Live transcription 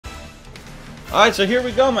Alright, so here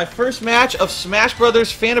we go. My first match of Smash Brothers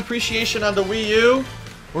Fan Appreciation on the Wii U.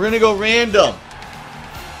 We're gonna go random.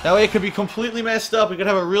 That way it could be completely messed up. We could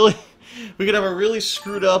have a really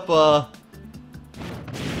screwed up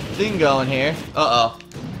thing going here. Uh-oh.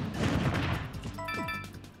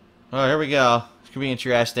 Oh, here we go. This could be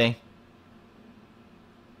interesting.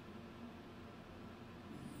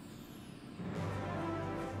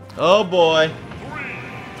 Oh boy. 3,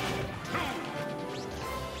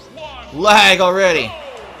 2, 1. Lag already.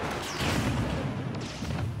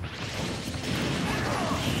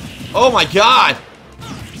 Oh my god.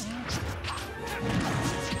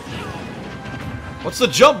 What's the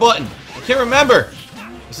jump button? I can't remember.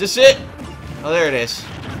 Is this it? Oh, there it is.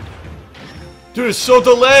 Dude, it's so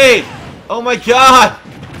delayed. Oh my god.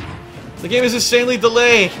 The game is insanely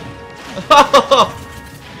delayed.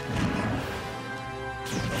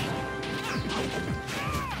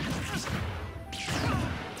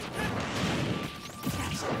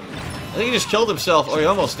 I think he just killed himself. Oh, he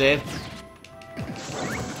almost did.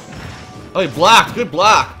 Oh, he blocked. Good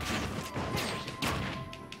block.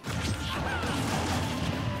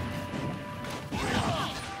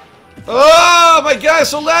 Oh, my God. It's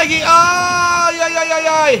so laggy. Ah,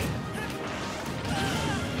 oh, yay.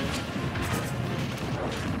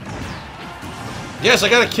 Yes, I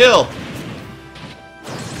got a kill.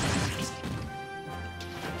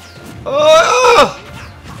 Oh!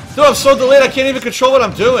 Dude, I'm so delayed I can't even control what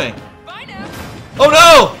I'm doing. Oh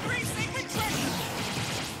no!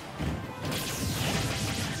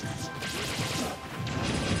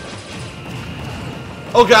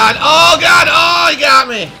 Oh god! Oh god! Oh, he got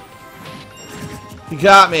me! He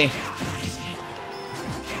got me.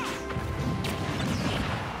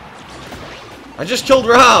 I just killed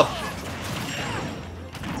Rob.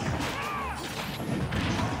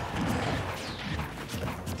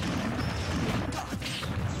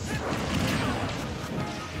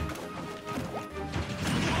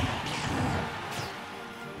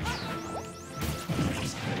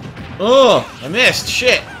 Oh, I missed.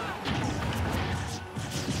 Shit.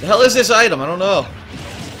 The hell is this item? I don't know.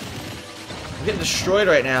 I'm getting destroyed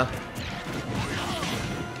right now.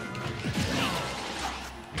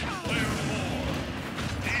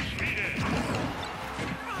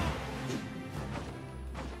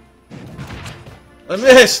 I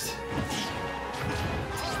missed.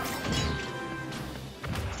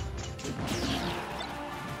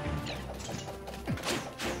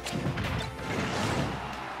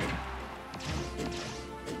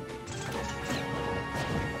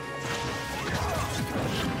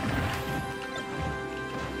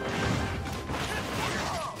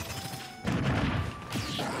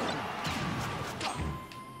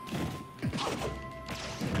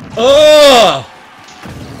 Oh!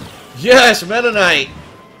 Yes, Meta Knight.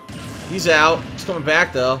 He's out. He's coming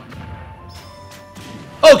back, though.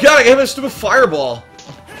 Oh, God, I gave him a stupid fireball.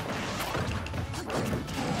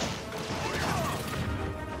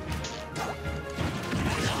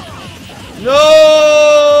 No!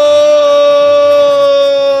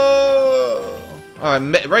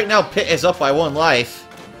 Alright, right now, Pit is up by 1 life.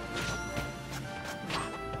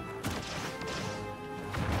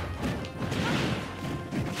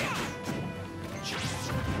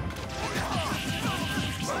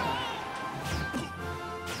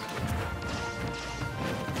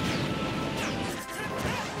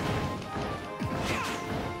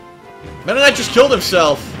 Meta Knight just killed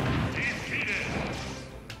himself.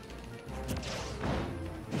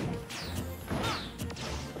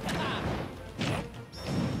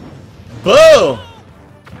 Boo!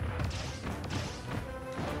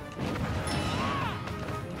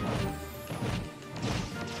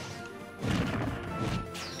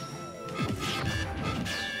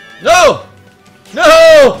 No!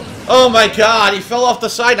 No! Oh my god, he fell off the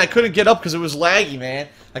side and I couldn't get up because it was laggy, man.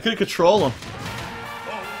 I couldn't control him.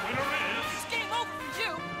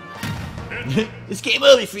 It's game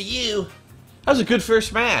over for you. That was a good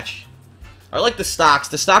first match. I like the stocks.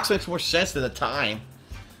 The stocks makes more sense than the time.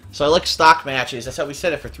 So I like stock matches. That's how we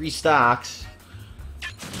set it for 3 stocks.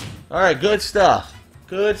 Alright, good stuff.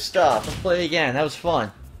 Good stuff. Let's play again. That was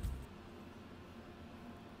fun.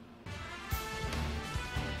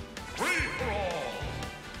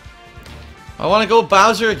 I want to go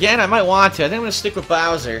Bowser again? I might want to. I think I'm going to stick with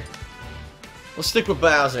Bowser. We'll stick with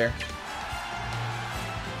Bowser.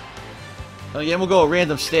 Again, we'll go a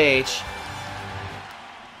random stage.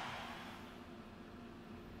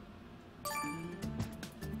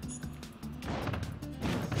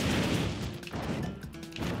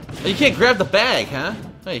 Oh, you can't grab the bag, huh?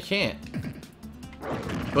 No, you can't.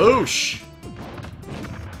 Boosh!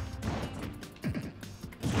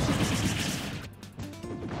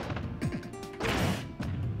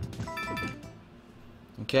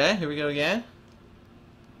 Okay, here we go again.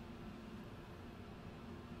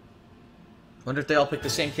 Wonder if they all pick the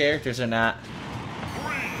same characters or not.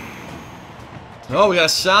 Oh, we got a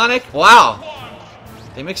Sonic. Wow.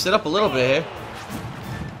 They mixed it up a little bit here.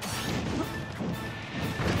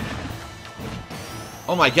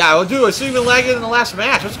 Oh my god. Oh, dude, it's even lagging in the last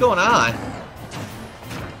match. What's going on?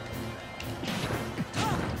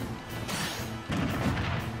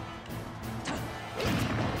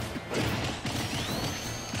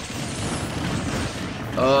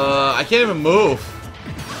 I can't even move.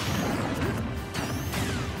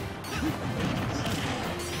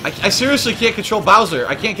 I seriously can't control Bowser.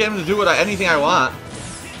 I can't get him to do anything I want.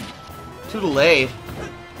 Too delayed.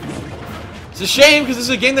 It's a shame, because this is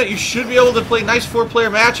a game that you should be able to play nice 4-player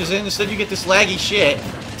matches in. Instead you get this laggy shit.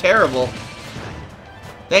 Terrible.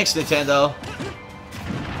 Thanks, Nintendo.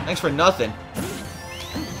 Thanks for nothing.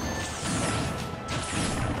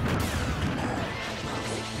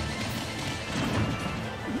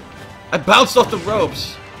 I bounced off the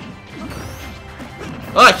ropes.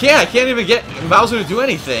 Oh, I can't even get Bowser to do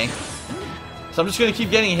anything. So I'm just gonna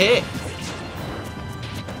keep getting hit.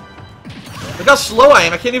 Look how slow I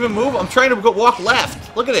am. I can't even move. I'm trying to walk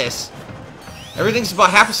left. Look at this. Everything's about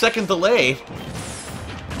half a second delayed.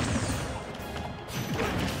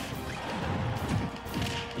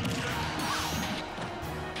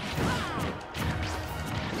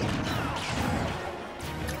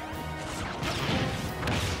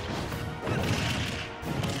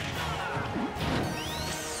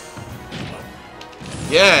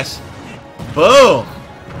 Yes. Boom.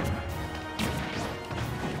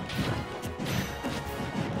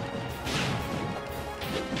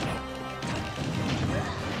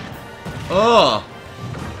 Oh.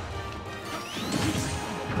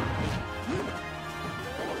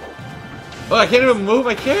 Oh, I can't even move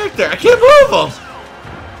my character. I can't move him.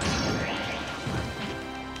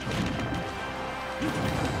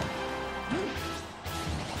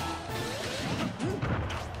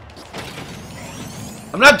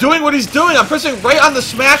 I'm not doing what he's doing. I'm pressing right on the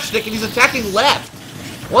smash stick and he's attacking left.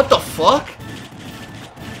 What the fuck?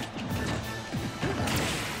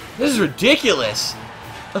 This is ridiculous.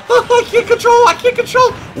 I can't control. I can't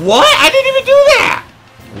control. What? I didn't even do that.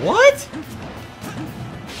 What?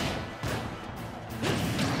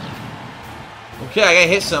 Okay, I got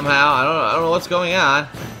hit somehow. I don't know what's going on.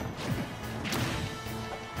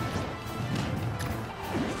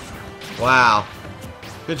 Wow.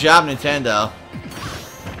 Good job, Nintendo.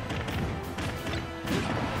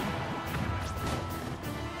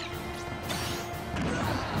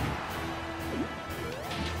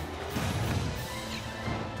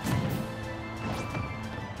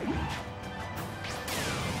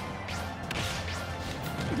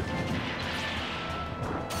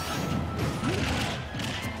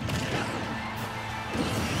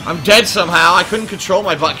 I'm dead somehow. I couldn't control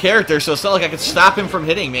my character, so it's not like I could stop him from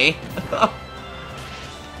hitting me.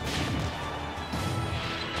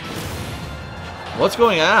 What's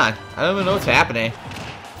going on? I don't even know what's happening.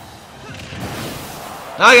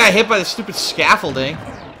 Now I got hit by the stupid scaffolding.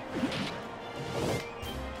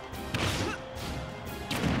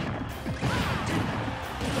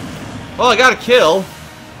 Well, I got a kill.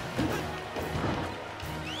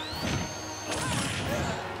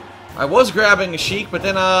 I was grabbing a Sheik, but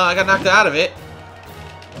then I got knocked out of it.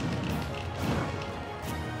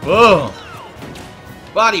 Boom!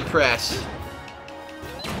 Body press.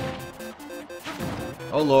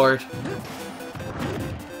 Oh lord.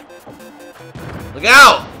 Look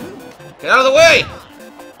out! Get out of the way!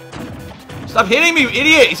 Stop hitting me, you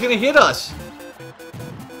idiot! He's gonna hit us!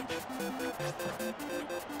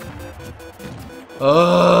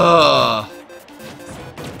 Ugh.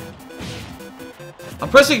 I'm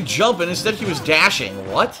pressing jump and instead he was dashing.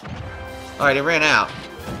 What? Alright, it ran out.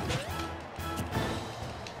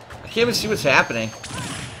 I can't even see what's happening.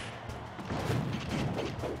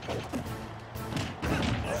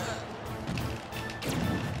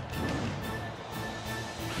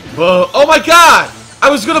 Whoa. Oh my god! I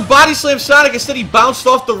was gonna body slam Sonic, instead he bounced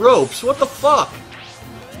off the ropes. What the fuck?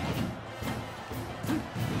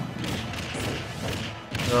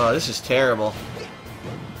 Oh, this is terrible.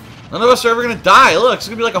 None of us are ever gonna die. Look, it's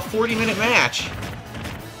gonna be like a 40-minute match.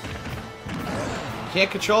 Can't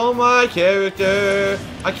control my character.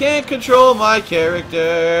 I can't control my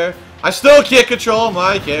character. I still can't control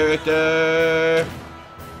my character.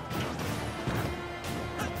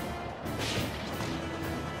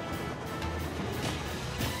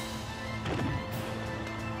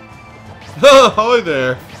 Oh, hi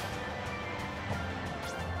there.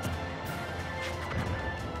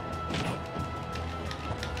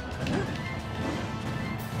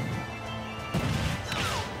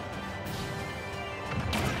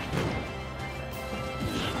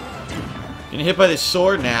 Getting hit by this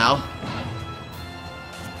sword now.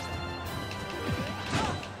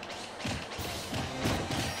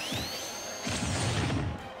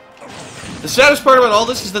 The saddest part about all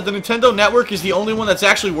this is that the Nintendo Network is the only one that's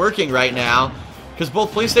actually working right now. Because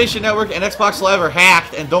both PlayStation Network and Xbox Live are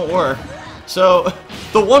hacked and don't work. So,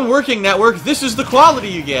 the one working network, this is the quality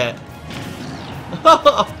you get.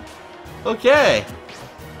 Okay.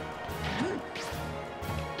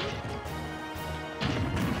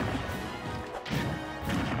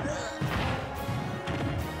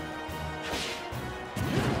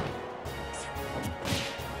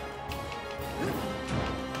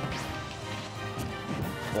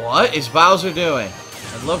 What is Bowser doing?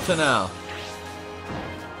 I'd love to know.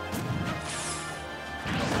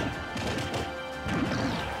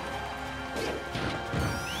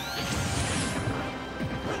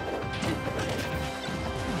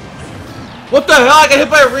 What the hell? I got hit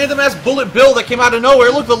by a random ass bullet bill that came out of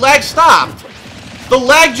nowhere. Look, the lag stopped. The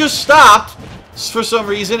lag just stopped for some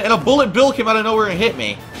reason, and a bullet bill came out of nowhere and hit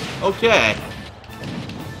me. Okay.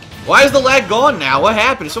 Why is the lag gone now? What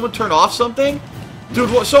happened? Did someone turn off something?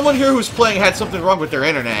 Dude, someone here who's playing had something wrong with their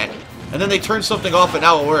internet. And then they turned something off and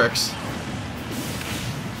now it works.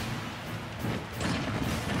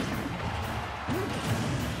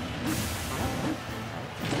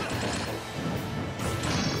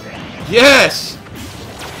 Yes!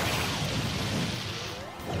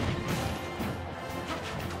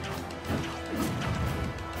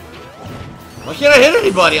 Why can't I hit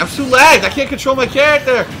anybody? I'm too lagged. I can't control my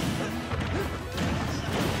character.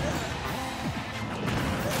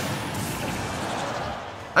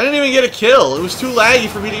 I didn't even get a kill. It was too laggy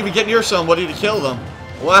for me to even get near somebody to kill them.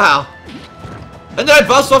 Wow. And then I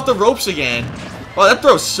bounced off the ropes again. Wow, that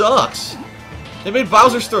throw sucks. They made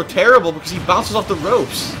Bowser's throw terrible because he bounces off the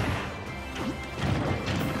ropes.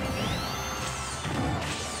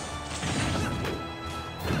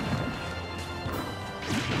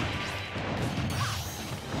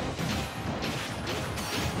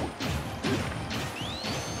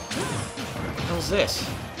 What the hell is this?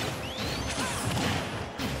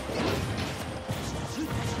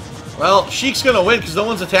 Well, Sheik's gonna win because no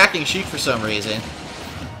one's attacking Sheik for some reason.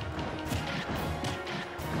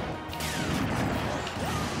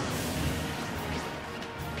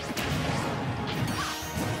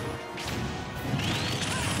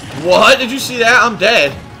 What? Did you see that? I'm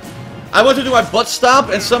dead. I went to do my butt stomp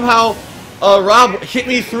and somehow Rob hit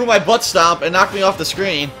me through my butt stomp and knocked me off the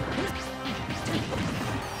screen.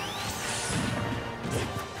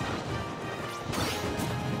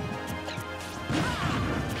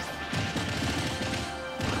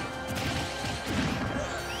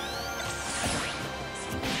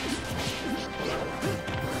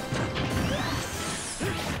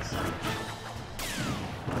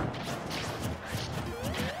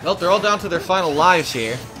 Well, they're all down to their final lives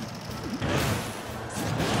here.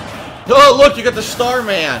 Oh, look, you got the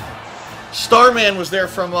Starman. Starman was there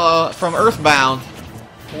from Earthbound.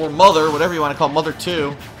 Or Mother, whatever you want to call Mother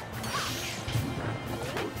 2.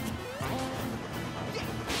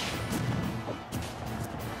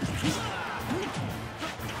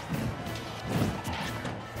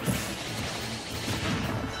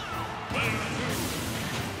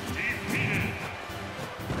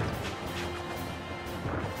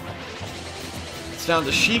 It's down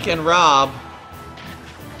to Sheik and Rob.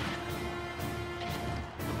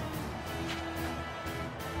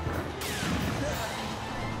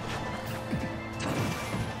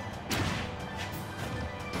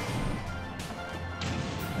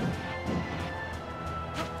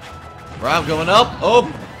 Rob going up.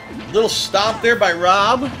 Oh, little stomp there by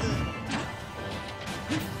Rob.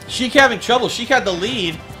 Sheik having trouble. Sheik had the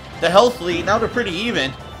lead, the health lead. Now they're pretty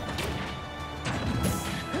even.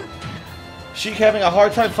 Sheik having a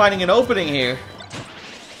hard time finding an opening here.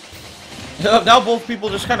 Now both people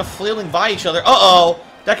just kind of flailing by each other. Uh-oh!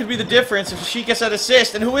 That could be the difference if Sheik gets that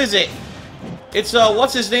assist. And who is it? It's,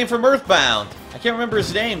 what's his name from Earthbound? I can't remember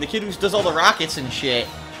his name. The kid who does all the rockets and shit.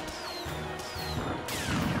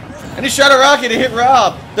 And he shot a rocket to hit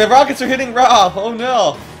Rob. The rockets are hitting Rob. Oh,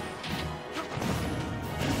 no.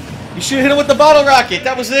 You should hit him with the bottle rocket.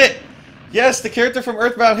 That was it. Yes, the character from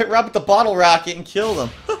Earthbound hit Rob with the bottle rocket and killed him.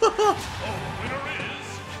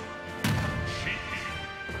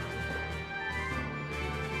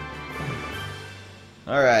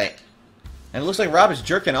 Alright. And it looks like Rob is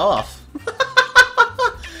jerking off.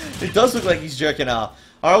 It does look like he's jerking off.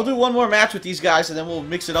 Alright, I'll do one more match with these guys and then we'll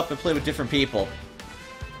mix it up and play with different people.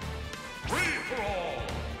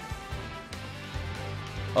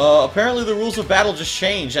 Apparently the rules of battle just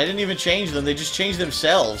changed. I didn't even change them. They just changed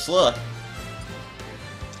themselves. Look.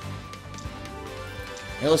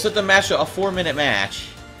 Hey, let's set the match to a 4-minute match.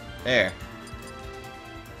 There.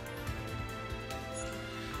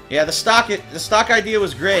 Yeah, the stock idea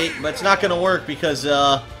was great, but it's not gonna work because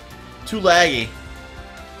too laggy.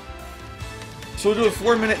 So we'll do a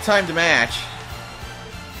 4-minute timed match.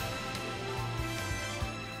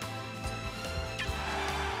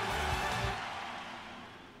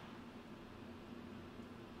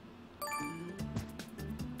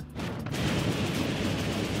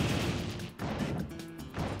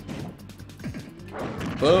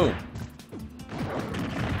 Boom.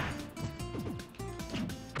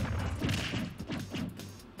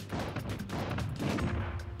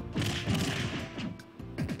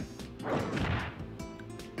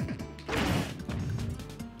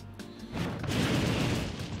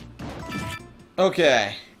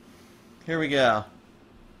 Okay. Here we go.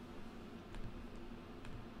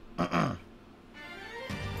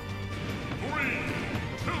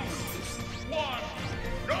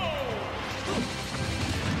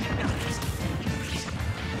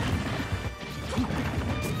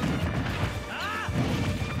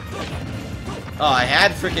 Oh, I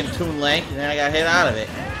had freaking Toon Link, and then I got hit out of it.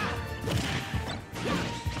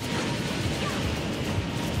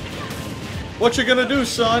 What you gonna do,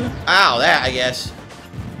 son? Ow, that, I guess.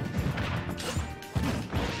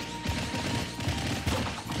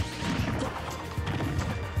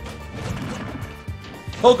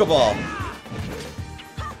 Pokeball.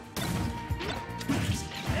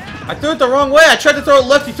 I threw it the wrong way. I tried to throw it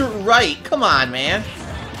left, you threw it right. Come on, man.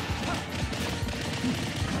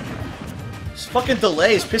 This fucking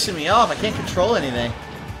delay is pissing me off. I can't control anything.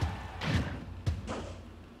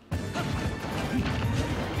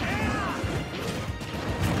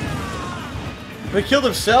 But he killed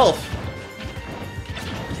himself.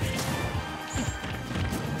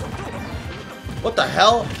 What the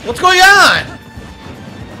hell? What's going on?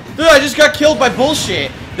 Dude, I just got killed by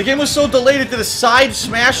bullshit. The game was so delayed it did a side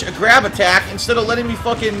smash, a grab attack, instead of letting me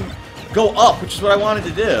fucking go up, which is what I wanted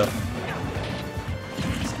to do.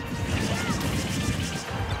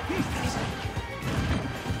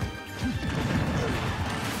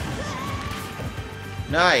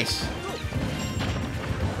 Nice.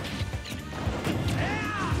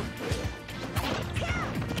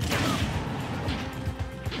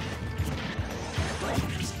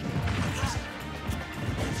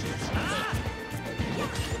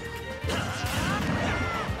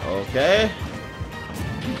 Okay.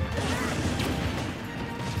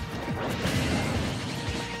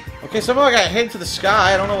 Okay, somehow I got hit into the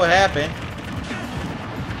sky. I don't know what happened.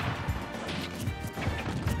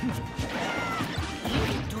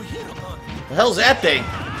 The hell's that thing?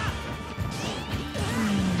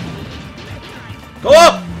 Go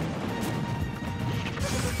up!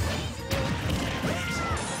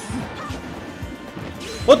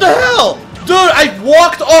 What the hell? Dude, I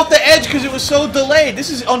walked off the edge because it was so delayed. This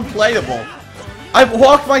is unplayable. I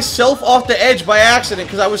walked myself off the edge by accident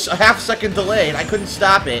because I was a half-second delayed. I couldn't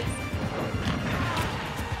stop it.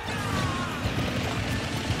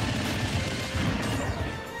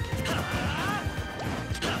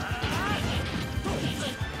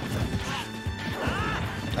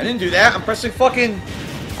 I didn't do that. I'm pressing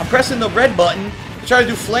the red button to try to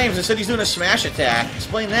do flames. Instead he's doing a smash attack.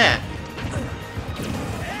 Explain that.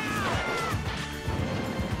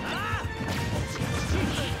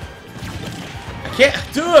 I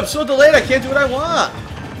can't, dude, I'm so delayed I can't do what I want.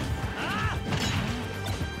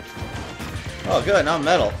 Oh good, now I'm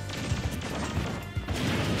metal.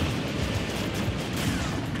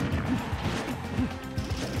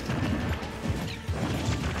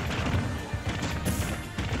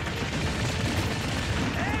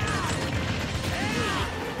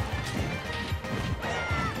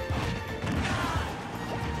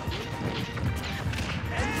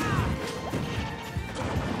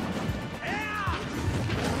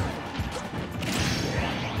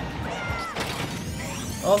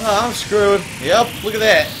 Oh no, I'm screwed. Yep, look at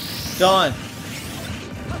that. Done.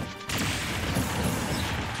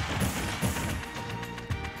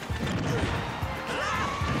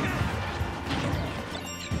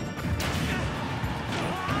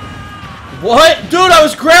 What? Dude, I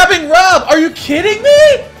was grabbing Rob! Are you kidding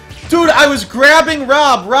me? Dude, I was grabbing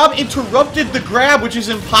Rob. Rob interrupted the grab, which is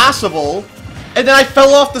impossible. And then I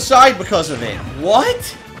fell off the side because of it.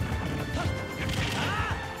 What?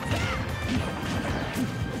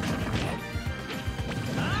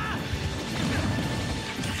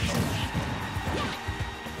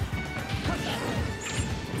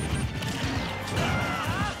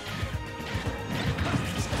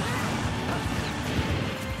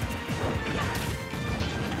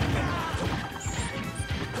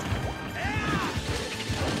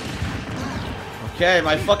 Okay,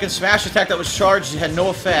 my fucking smash attack that was charged had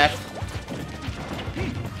no effect.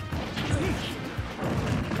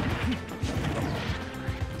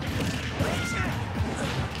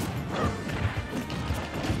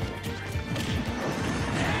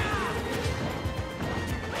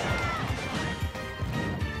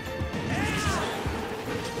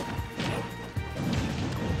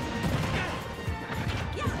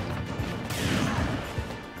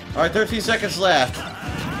 Alright, 13 seconds left.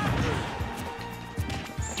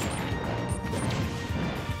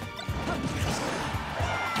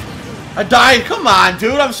 I died! Come on,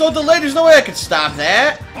 dude! I'm so delayed, there's no way I can stop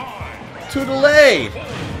that! Too delayed!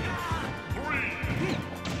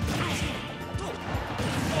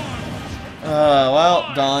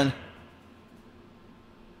 Well, done.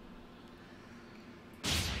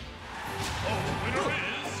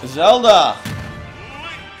 Zelda!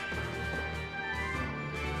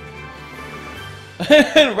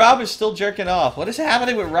 And Rob is still jerking off. What is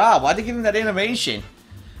happening with Rob? Why'd they give him that animation?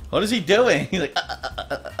 What is he doing? He's like,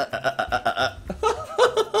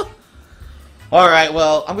 Alright,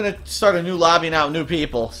 well, I'm gonna start a new lobby now with new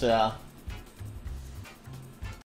people, so...